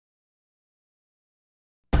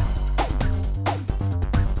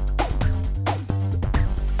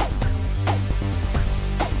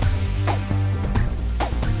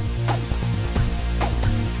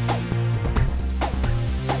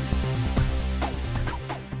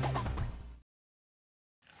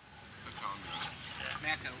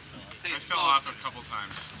I fell off a couple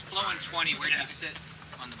times. It's blowing 20. Where do you sit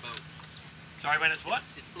on the boat? Sorry, when it's what?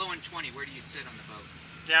 It's blowing 20. Where do you sit on the boat?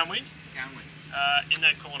 Downwind? Downwind. In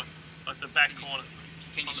that corner, like the back corner.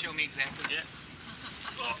 Can you show me exactly? Yeah.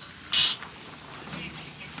 Oh.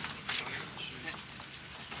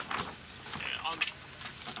 Yeah, I'm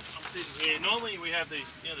sitting here. Normally we have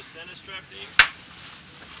these, you know, the center strap things.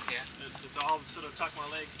 Yeah. So I'll sort of tuck my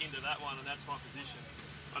leg into that one, and that's my position.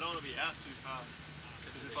 I don't want to be out too far.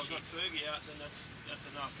 Because if I've got Fergie out, then that's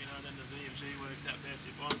enough, you know. And then the VMG works out best.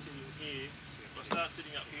 If I'm sitting here, if I start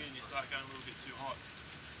sitting up here and you start going a little bit too hot,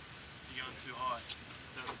 you're going too high.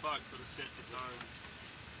 So the boat sort of sets its own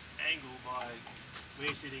angle by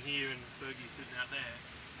me sitting here and Fergie sitting out there.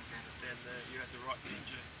 Then you have the right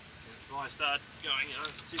VMG. If I start going, you know,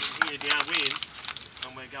 sitting here downwind,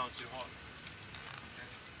 and we're going too hot.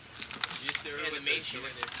 And the main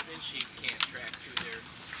sheet can't track through there.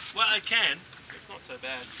 Well, it can. It's not so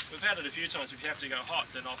bad. We've had it a few times. If you have to go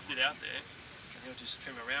hot, then I'll sit out there and he'll just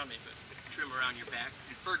trim around me. But Trim around your back.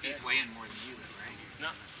 And Fergie's weighing more than you, right? No,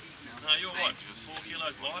 you're what? 4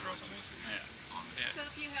 kilos lighter or something? Yeah. So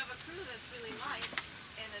if you have a crew that's really light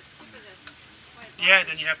and a skipper that's quite large, Yeah,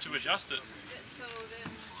 then you have to adjust it. so then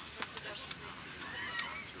what's the best thing?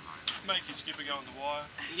 Make your skipper go on the wire.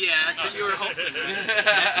 Yeah, that's what you were hoping.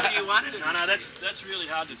 That's what you wanted. No, that's really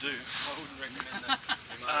hard to do. I wouldn't recommend that.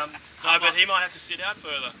 No, but he might have to sit out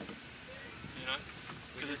further. You know,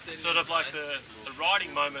 because it's sort of like the riding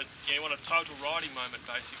moment. Yeah, you want a total riding moment,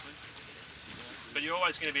 basically. But you're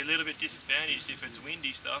always going to be a little bit disadvantaged if it's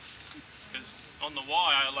windy stuff. Because on the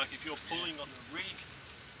wire, like if you're pulling on the rig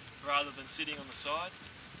rather than sitting on the side,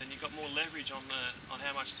 then you've got more leverage on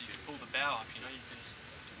how much you can pull the bow up. You know, you can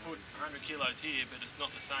put 100 kilos here, but it's not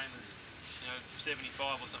the same as, you know,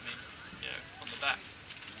 75 or something, you know, on the back.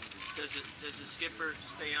 Does the skipper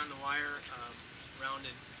stay on the wire round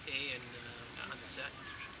in A and on the set?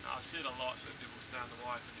 No, I see it a lot that people stay on the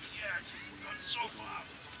wire because we've gone so far,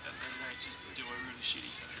 and then they just do a really shitty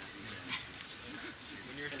thing.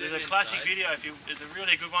 There's a classic video. There's a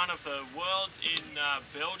really good one of the Worlds in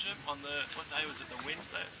Belgium on the, what day was it? The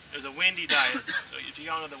Wednesday. It was a windy day. If you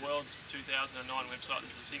go onto the Worlds 2009 website,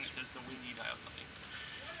 there's a thing that says the windy day or something,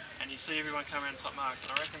 and you see everyone come around the top mark.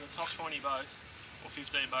 And I reckon the top 20 boats or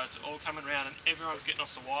 15 boats are all coming around, and everyone's getting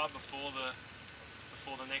off the wire before the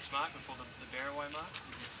next mark, before the bearaway mark.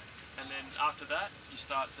 And then after that, you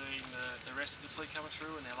start seeing the rest of the fleet coming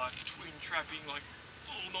through, and they're like twin trapping, like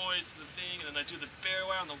full noise to the thing, and then they do the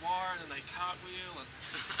bearaway on the wire, and then they cartwheel, and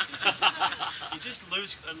you just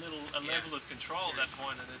lose a level of control at that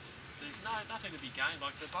point, and there's nothing to be gained.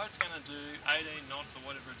 Like the boat's going to do 18 knots or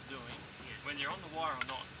whatever it's doing, when you're on the wire or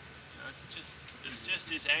not. You know, it's just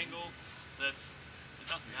this angle it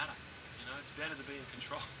doesn't matter. You know, it's better to be in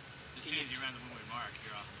control. As soon as you round the windward mark,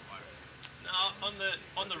 you're off the wire. No,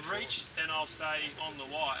 on the reach, then I'll stay on the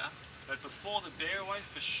wire. But before the bearaway,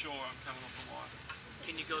 for sure, I'm coming off the wire.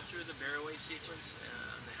 Can you go through the bearaway sequence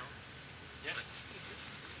on the helm? Yeah.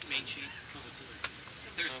 Main sheet.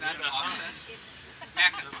 If there's not an offset,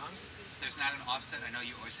 Macca, if there's not an offset, I know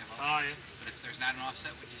you always have offsets. But if there's not an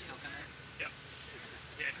offset, would you still come in? Yeah.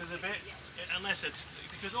 Yeah, because unless it's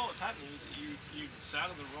because all that's happening is that you sail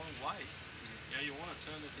the wrong way. You know, you want to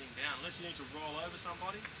turn the thing down. Unless you need to roll over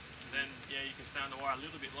somebody, then yeah, you can stay on the wire a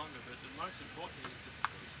little bit longer. But the most important is to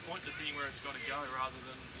point the thing where it's got to go rather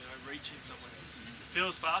than, you know, reaching somewhere. It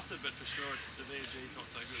feels faster, but for sure the VMG is not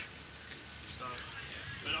so good. So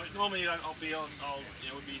yeah. But normally I'll be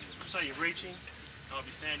say you're reaching, I'll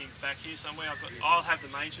be standing back here somewhere. I'll have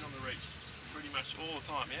the main sheet on the reach pretty much all the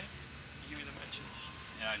time. Yeah. You give me the main sheet.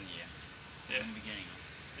 Yeah. In the beginning.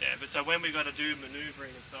 Yeah, but so when we've got to do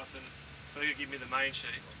manoeuvring and stuff, then Fergie give me the main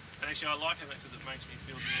sheet. And actually I like having it because it makes me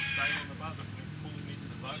feel more stable on the boat. It's pulling me to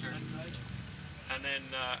the boat at that stage. And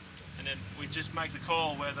then we just make the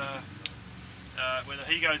call whether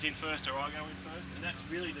he goes in first or I go in first, and that's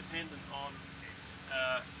really dependent on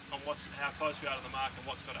how close we are to the mark and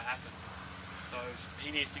what's got to happen. So if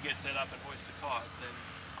he needs to get set up and hoist the kite, then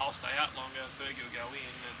I'll stay out longer. Fergie will go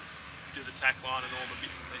in and do the tack line and all the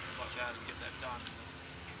bits and pieces like that and get that done.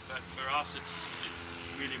 But for us, it's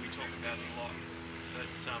really, we talk about it a lot.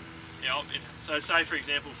 But yeah, so say for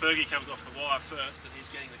example, Fergie comes off the wire first and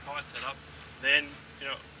he's getting the kite set up. Then, you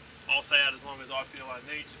know, I'll stay out as long as I feel I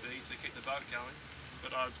need to be to keep the boat going.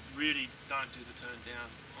 But I really don't do the turn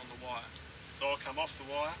down on the wire. So I'll come off the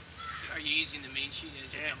wire. Are you using the main sheet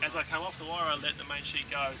as you come as I come off the wire, I let the main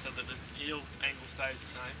sheet go so that the heel angle stays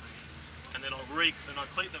the same. And then I'll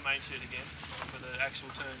cleat the main sheet again for the actual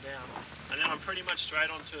turn down. And then I'm pretty much straight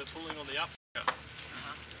onto pulling on the up.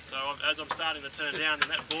 So as I'm starting to turn down, then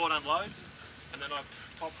that board unloads. and then I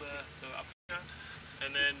pop the upper,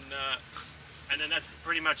 and then that's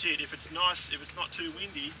pretty much it. If it's nice, if it's not too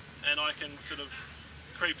windy, and I can sort of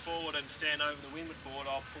creep forward and stand over the windward board,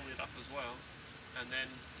 I'll pull it up as well, and then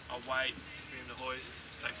I'll wait for him to hoist,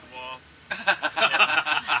 which takes a while.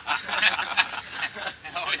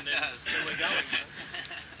 It always does. Then we're going.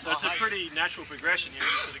 So it's a pretty natural progression, you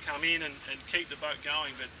sort of come in and keep the boat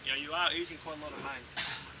going, but you are easing quite a lot of main,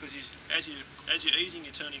 because as you're easing,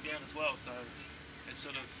 you're turning down as well. So it's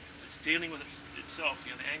it's dealing with itself.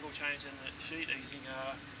 The angle change and the sheet easing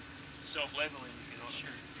are self-leveling, if you know what I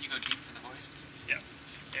mean. You go deep for the hoist? Yeah,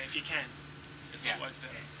 if you can, it's always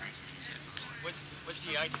better. What's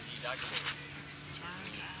the deductible?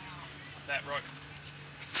 That rope.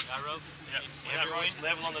 That rope? Yeah. When that rope's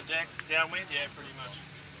level on the deck, downwind, yeah, pretty much.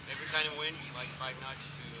 Every kind of wind, like 5 knots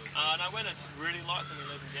to... No, when it's really light, then we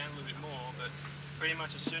level down a little bit more, but pretty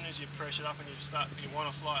much as soon as you press it up and you want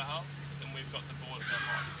to fly a hull, then we've got the board at that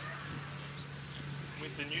height.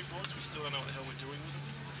 With the new boards, we still don't know what the hell we're doing with them,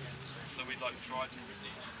 so we try different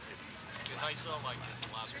things. Because I saw in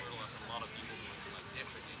the last World, a lot of people doing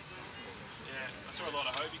different things. Yeah, I saw a lot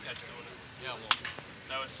of Hobie cats doing it. Yeah, well...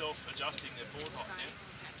 They were self-adjusting their board height down.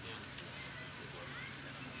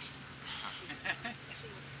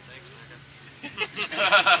 Thanks, Macca.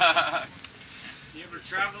 Do you ever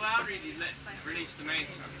travel out, or do you release the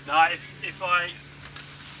mainsail? No, if I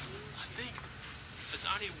think it's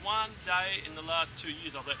only one day in the last 2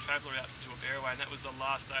 years I've let Traveller out to do a bearaway, and that was the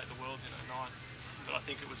last day at the Worlds in '09. But I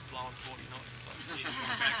think it was blowing 40 knots or something.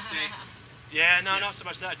 Backstay? Yeah, no, not so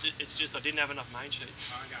much that. It's just I didn't have enough main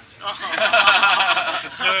sheets. Oh, I got you.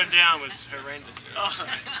 The turn down was horrendous.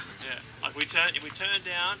 Yeah, we turned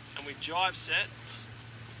down and we jibe set,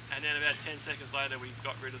 and then about 10 seconds later we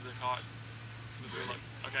got rid of the kite. We were like,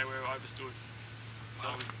 okay, we're overstood.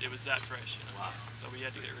 So it was that fresh, Wow. So we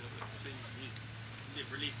had to get rid of it. You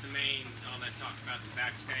release the main, all that talk about the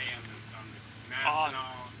backstay on the mast and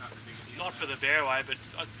all. It's not the big deal. Not for the bearaway, but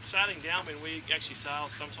sailing downwind, we actually sail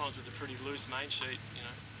sometimes with a pretty loose main sheet.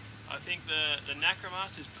 I think the Nacra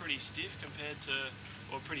mast is pretty stiff compared to,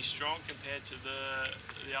 or pretty strong compared to the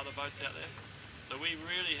other boats out there. So we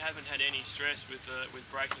really haven't had any stress with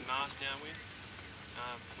breaking mast downwind.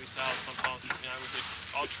 We sail sometimes,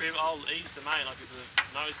 I'll ease the main. Like if the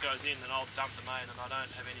nose goes in, then I'll dump the main, and I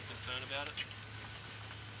don't have any concern about it.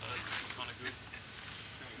 So that's kind of good.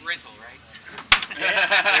 Rental, right? Yeah,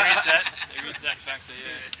 there is that factor,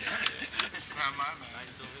 yeah. It's not my man.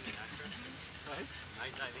 Nice diving in Nacra? Right?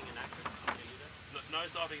 Nice diving in Nacra? Can you do that? Nose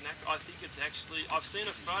diving Nacra, I think it's actually, I've seen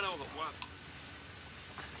a photo of it once.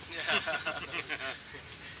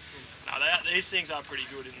 No, these things are pretty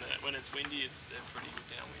good when it's windy, they're pretty good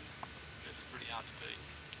downwind. It's pretty hard to beat.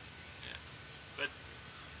 Yeah.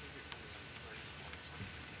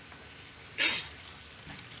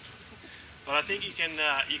 But I think you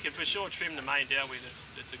can for sure trim the main downwind.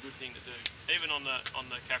 It's a good thing to do. Even on the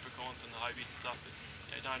Capricorns and the Hobies and stuff.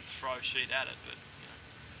 But don't throw sheet at it. But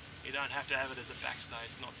you don't have to have it as a backstay.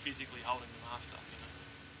 It's not physically holding the mast up.